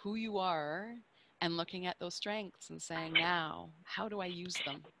about who you are and looking at those strengths and saying, now, how do I use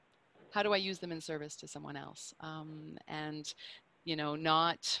them? How do I use them in service to someone else? And,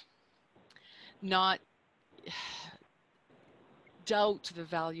 not doubt the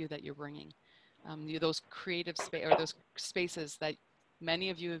value that you're bringing. Those creative or those spaces that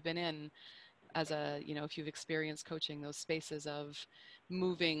many of you have been in, as a, if you've experienced coaching, those spaces of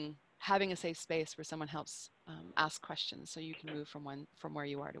moving, having a safe space where someone helps ask questions so you can move from where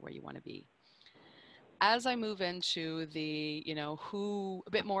you are to where you want to be. As I move into the, a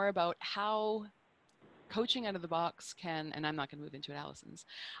bit more about how coaching out of the box can, and I'm not going to move into it, Allison's,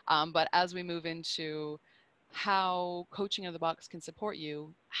 but as we move into how coaching out of the box can support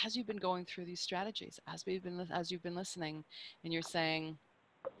you, as you've been going through these strategies, as you've been listening, and you're saying,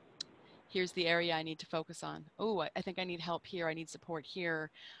 here's the area I need to focus on. Oh, I think I need help here. I need support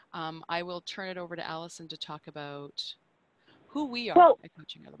here. I will turn it over to Allison to talk about who we are at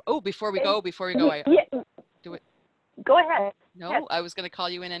Coaching Other. Oh, before we go, do it. Go ahead. No, I was going to call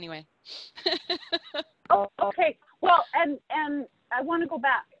you in anyway. Oh, okay. Well, and I want to go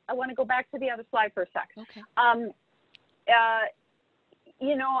back. I want to go back to the other slide for a sec. Okay.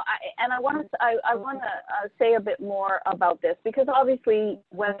 You know, I want to say a bit more about this, because obviously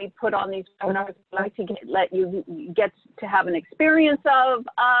when we put on these webinars, we like to let you get to have an experience of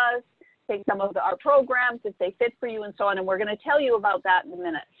us, take some of our programs if they fit for you and so on, and we're going to tell you about that in a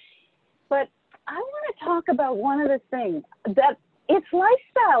minute. But I want to talk about one of the things that it's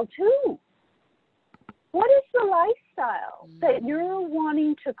lifestyle too. What is the lifestyle that you're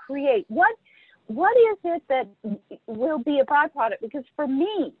wanting to create? What is it that will be a byproduct? Because for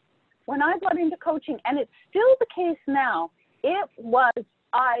me, when I got into coaching, and it's still the case now,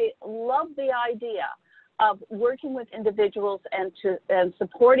 I love the idea of working with individuals and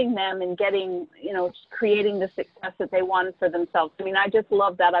supporting them and getting, you know, creating the success that they wanted for themselves. I mean, I just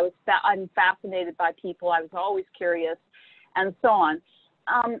love that. I'm fascinated by people. I was always curious, and so on.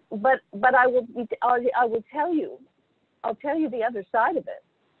 But I'll tell you the other side of it.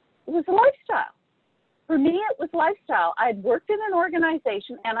 It was a lifestyle. For me, it was lifestyle. I'd worked in an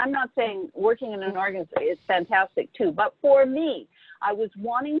organization, and I'm not saying working in an organization is fantastic too, but for me, I was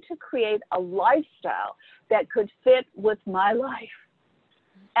wanting to create a lifestyle that could fit with my life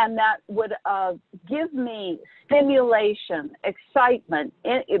and that would give me stimulation, excitement.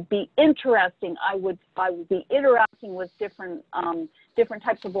 It'd be interesting. I would be interacting with different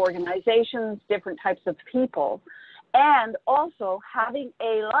types of organizations, different types of people, and also having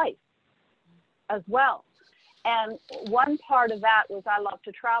a life as well. And one part of that was I love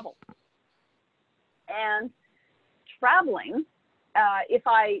to travel. And traveling,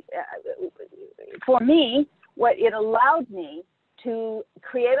 for me, what it allowed me to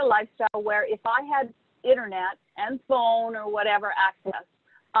create a lifestyle where if I had internet and phone or whatever access,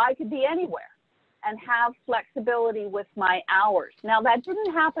 I could be anywhere and have flexibility with my hours. Now, that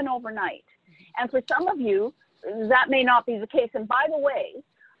didn't happen overnight. And for some of you, that may not be the case. And by the way,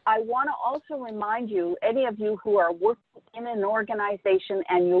 I want to also remind you, any of you who are working in an organization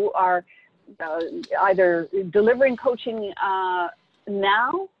and you are either delivering coaching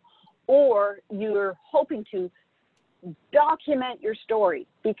now, or you're hoping to document your story,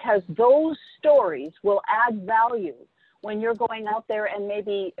 because those stories will add value when you're going out there and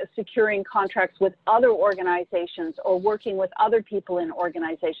maybe securing contracts with other organizations or working with other people in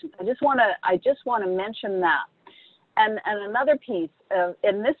organizations. I just want to mention that. And another piece,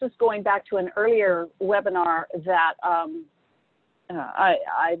 and this is going back to an earlier webinar that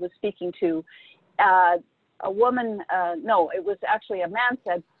I was speaking to, a woman, it was actually a man,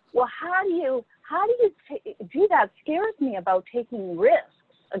 said, well, how do you do that? Scares me about taking risks,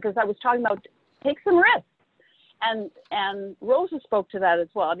 because I was talking about take some risks. And Rosa spoke to that as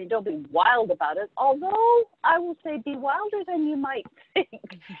well. I mean, don't be wild about it, although I will say be wilder than you might think,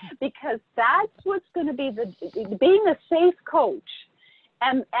 because that's what's going to be being a safe coach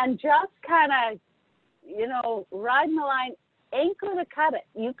and just kind of, you know, riding the line ain't going to cut it.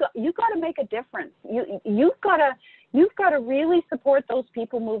 You got to make a difference. You've got to really support those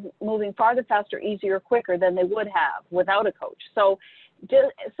people moving farther, faster, easier, quicker than they would have without a coach. So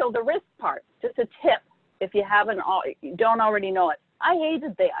the risk part, just a tip. If you don't already know it, I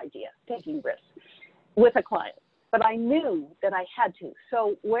hated the idea of taking risks with a client, but I knew that I had to.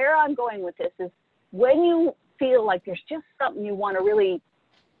 So where I'm going with this is, when you feel like there's just something you want to really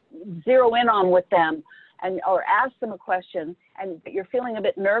zero in on with them, or ask them a question, and you're feeling a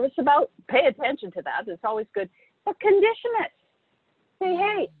bit nervous about, pay attention to that. It's always good, but condition it. Say,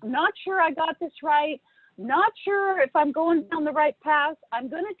 hey, I'm not sure I got this right. Not sure if I'm going down the right path. I'm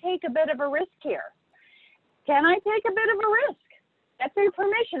going to take a bit of a risk here. Can I take a bit of a risk? Get their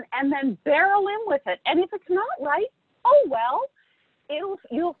permission, and then barrel in with it. And if it's not right, oh well,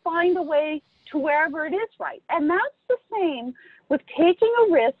 you'll find a way to wherever it is right. And that's the same with taking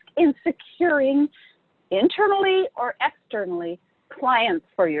a risk in securing internally or externally clients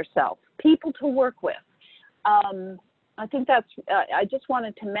for yourself, people to work with. I think I just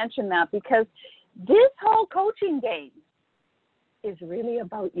wanted to mention that, because this whole coaching game is really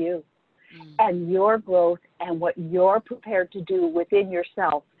about you and your growth and what you're prepared to do within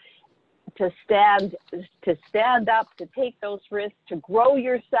yourself to stand up, to take those risks, to grow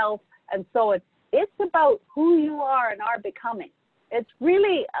yourself. And so it's about who you are and are becoming. It's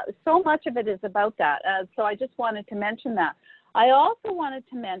really, so much of it is about that. So I just wanted to mention that. I also wanted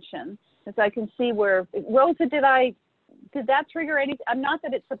to mention, as I can see where, Rosa, did I did that trigger anything? I'm not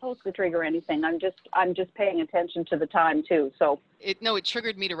that it's supposed to trigger anything. I'm just paying attention to the time too. So It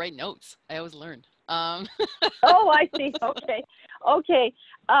triggered me to write notes. I always learn. oh, I see. Okay. Okay.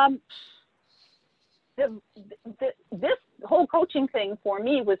 This whole coaching thing for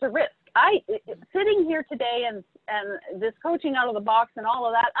me was a risk. Sitting here today and this coaching out of the box and all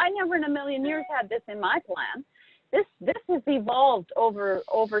of that, I never in a million years had this in my plan. This has evolved over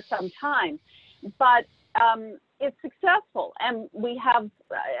some time, but it's successful, and we have.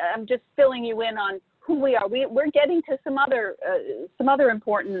 I'm just filling you in on who we are. We're getting to some other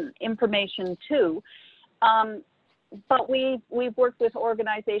important information too. But we've worked with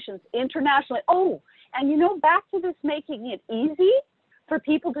organizations internationally. Oh, and back to this making it easy for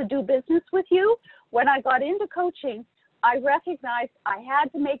people to do business with you. When I got into coaching, I recognized I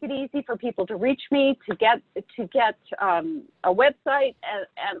had to make it easy for people to reach me, to get a website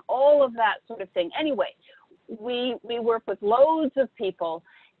and all of that sort of thing. Anyway, we work with loads of people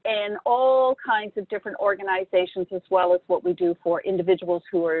in all kinds of different organizations, as well as what we do for individuals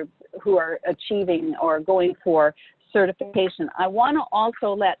who are achieving or going for certification. I want to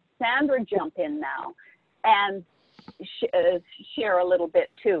also let Sandra jump in now and share a little bit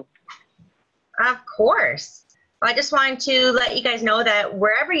too. Of course. I just wanted to let you guys know that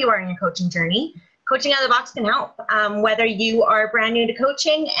wherever you are in your coaching journey, Coaching Out of the Box can help. Whether you are brand new to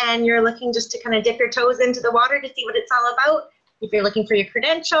coaching and you're looking just to kind of dip your toes into the water to see what it's all about, if you're looking for your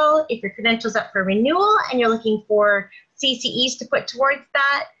credential, if your credential's up for renewal and you're looking for CCEs to put towards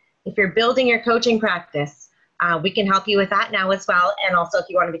that, if you're building your coaching practice, we can help you with that now as well. And also if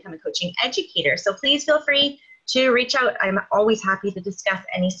you want to become a coaching educator. So please feel free to reach out. I'm always happy to discuss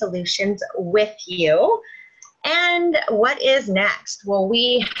any solutions with you. And what is next? Well,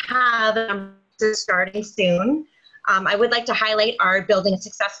 we have starting soon. I would like to highlight our Building a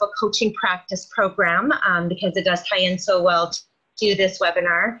Successful Coaching Practice program because it does tie in so well to this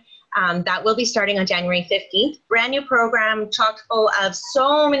webinar. That will be starting on January 15th. Brand new program, chock full of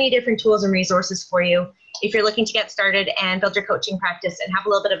so many different tools and resources for you. If you're looking to get started and build your coaching practice and have a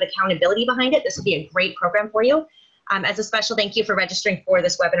little bit of accountability behind it, this will be a great program for you. As a special thank you for registering for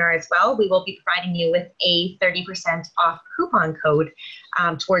this webinar as well, we will be providing you with a 30% off coupon code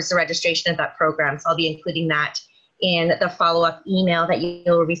towards the registration of that program. So I'll be including that in the follow-up email that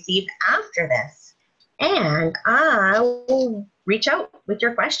you'll receive after this. And I will reach out with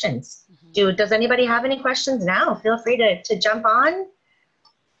your questions. Does anybody have any questions now? Feel free to jump on,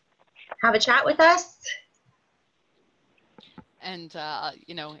 have a chat with us. And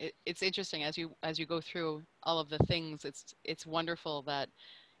it's interesting as you go through all of the things. It's wonderful that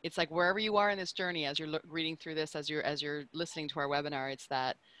it's like wherever you are in this journey, as you're reading through this, as you're listening to our webinar, it's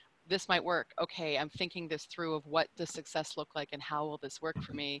that this might work. Okay, I'm thinking this through of what does success look like and how will this work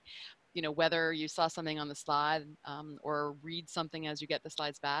for me. Whether you saw something on the slide or read something as you get the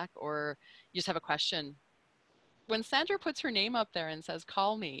slides back, or you just have a question. When Sandra puts her name up there and says,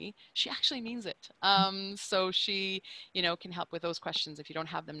 call me, she actually means it. So she, can help with those questions. If you don't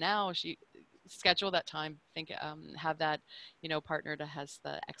have them now, she schedule that time, have that, partner that has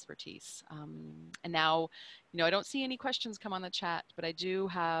the expertise. And now, I don't see any questions come on the chat, but I do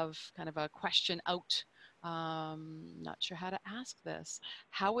have kind of a question out. Not sure how to ask this.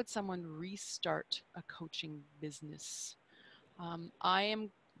 How would someone restart a coaching business?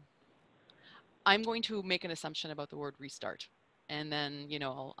 I'm going to make an assumption about the word restart. And then,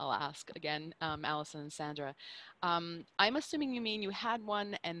 I'll ask again, Allison and Sandra. I'm assuming you mean you had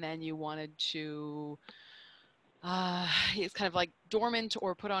one and then you wanted to, it's kind of like dormant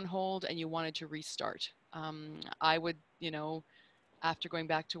or put on hold and you wanted to restart. I would, after going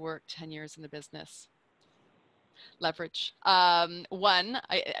back to work 10 years in the business, leverage.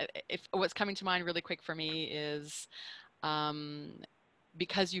 If what's coming to mind really quick for me is,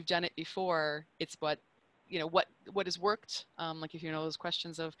 because you've done it before, it's what has worked. Like if those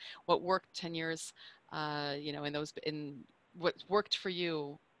questions of what worked 10 years, in what worked for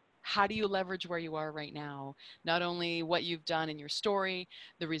you, how do you leverage where you are right now? Not only what you've done in your story,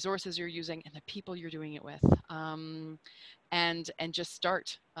 the resources you're using, and the people you're doing it with. And just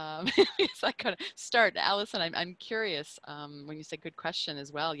start. It's like kind of start. Allison, I'm curious when you say good question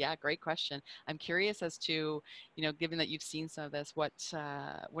as well. Yeah, great question. I'm curious as to, given that you've seen some of this, what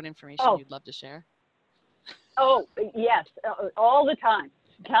information you'd love to share? Oh, yes, all the time.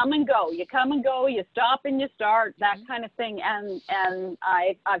 Come and go. You come and go, you stop and you start, that kind of thing. And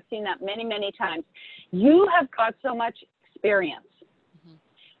I've seen that many, many times. You have got so much experience.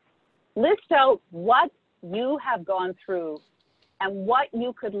 List out what you have gone through and what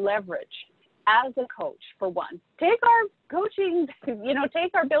you could leverage as a coach. For one, take our coaching,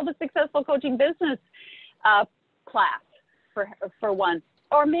 take our Build a Successful Coaching Business class. for one,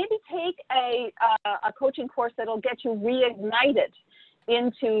 or maybe take a coaching course that'll get you reignited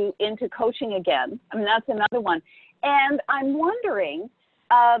into coaching again. I mean, that's another one. And I'm wondering,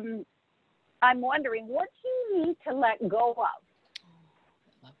 what do you need to let go of?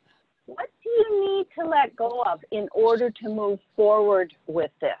 What do you need to let go of in order to move forward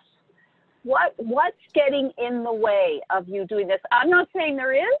with this? What's getting in the way of you doing this? I'm not saying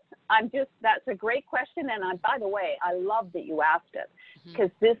there is. That's a great question. And by the way, I love that you asked it,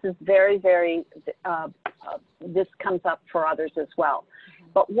 because this is very, very, this comes up for others as well.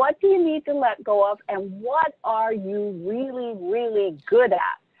 But what do you need to let go of, and what are you really, really good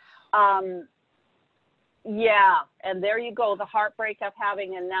at? Yeah, and there you go, the heartbreak of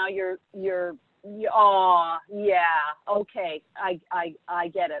having, and now oh yeah, okay, I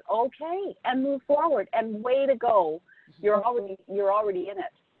get it. Okay, and move forward, and way to go. You're already in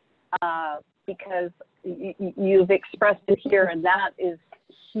it, because you've expressed it here, and that is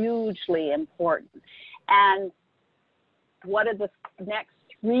hugely important. And what are the next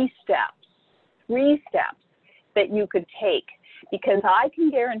three steps that you could take? Because I can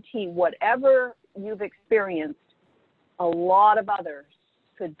guarantee whatever you've experienced, a lot of others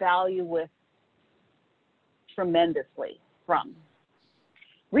could value with tremendously from.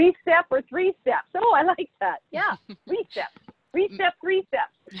 Re-step or three steps. Oh, I like that. Yeah, re-step. Re-step, three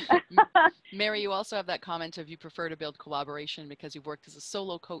steps. Mary, you also have that comment of you prefer to build collaboration because you've worked as a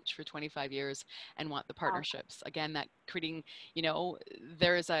solo coach for 25 years and want the partnerships. Again, that creating,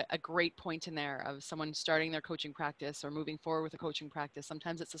 there is a great point in there of someone starting their coaching practice or moving forward with a coaching practice.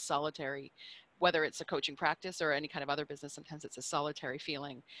 Sometimes it's a solitary, whether it's a coaching practice or any kind of other business, sometimes it's a solitary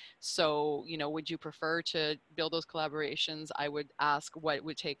feeling. So, would you prefer to build those collaborations? I would ask what it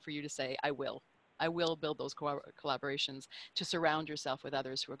would take for you to say, I will build those collaborations, to surround yourself with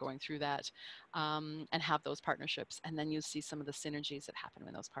others who are going through that, and have those partnerships. And then you see some of the synergies that happen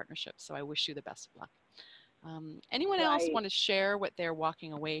in those partnerships. So I wish you the best of luck. Anyone else want to share what they're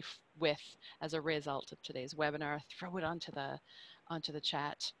walking away with as a result of today's webinar? Throw it onto the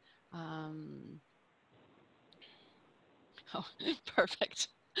chat. Oh, perfect.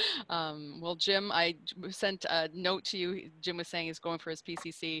 Well, Jim, I sent a note to you. Jim was saying he's going for his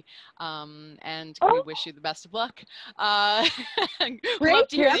PCC, and we wish you the best of luck. Love to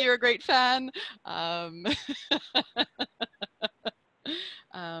hear that you're a great fan.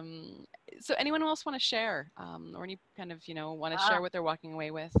 So anyone else want to share, or any kind of, want to share what they're walking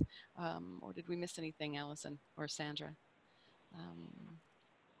away with? Or did we miss anything, Allison or Sandra?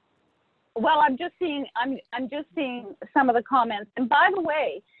 Well, I'm just seeing some of the comments. And by the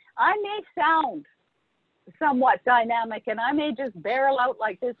way, I may sound somewhat dynamic and I may just barrel out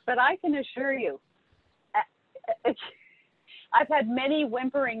like this, but I can assure you, I've had many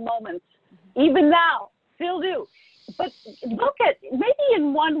whimpering moments, even now, still do. But look at, maybe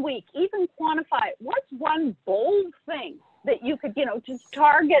in 1 week, even quantify it. What's one bold thing that you could, just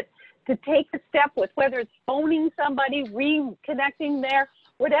target to take a step with, whether it's phoning somebody, reconnecting there,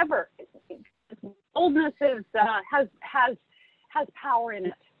 whatever. Boldness has power in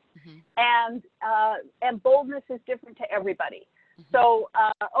it, and boldness is different to everybody. So,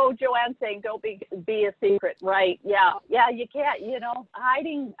 Joanne saying, don't be a secret, right? Yeah, you can't.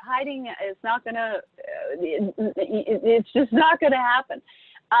 Hiding is not gonna. It's just not gonna happen.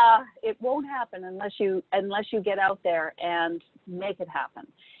 It won't happen unless you get out there and make it happen.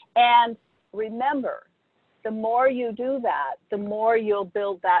 And remember, the more you do that, the more you'll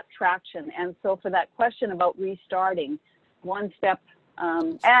build that traction. And so for that question about restarting, one step,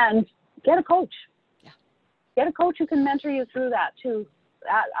 and get a coach. Yeah. Get a coach who can mentor you through that too.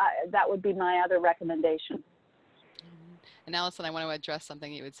 That would be my other recommendation. And Allison, I want to address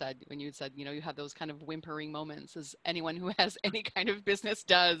something you had said when you said, you have those kind of whimpering moments, as anyone who has any kind of business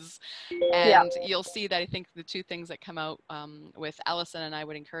does. And you'll see that I think the two things that come out with Allison, and I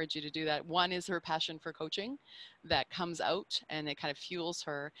would encourage you to do that. One is her passion for coaching that comes out and it kind of fuels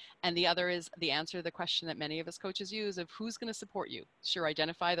her. And the other is the answer to the question that many of us coaches use of who's going to support you. Sure,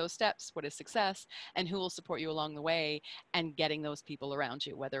 identify those steps, what is success, and who will support you along the way, and getting those people around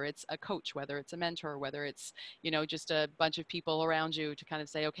you, whether it's a coach, whether it's a mentor, whether it's, just a bunch of people around you to kind of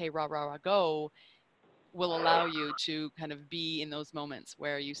say, okay, rah, rah, rah, go, will allow you to kind of be in those moments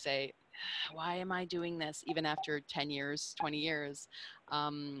where you say, why am I doing this? Even after 10 years, 20 years,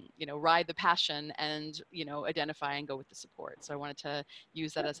 ride the passion and, identify and go with the support. So I wanted to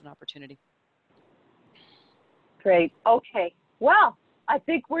use that as an opportunity. Great. Okay. Well, I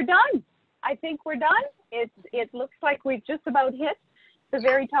think we're done. It looks like we've just about hit the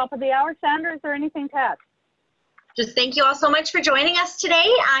very top of the hour. Sandra, is there anything to add? Just thank you all so much for joining us today.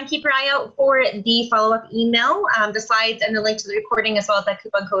 Keep your eye out for the follow-up email. The slides and the link to the recording as well as that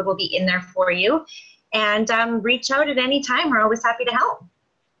coupon code will be in there for you. And reach out at any time. We're always happy to help.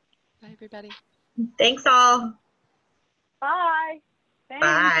 Bye, everybody. Thanks all. Bye. Thanks.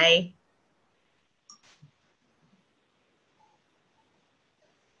 Bye.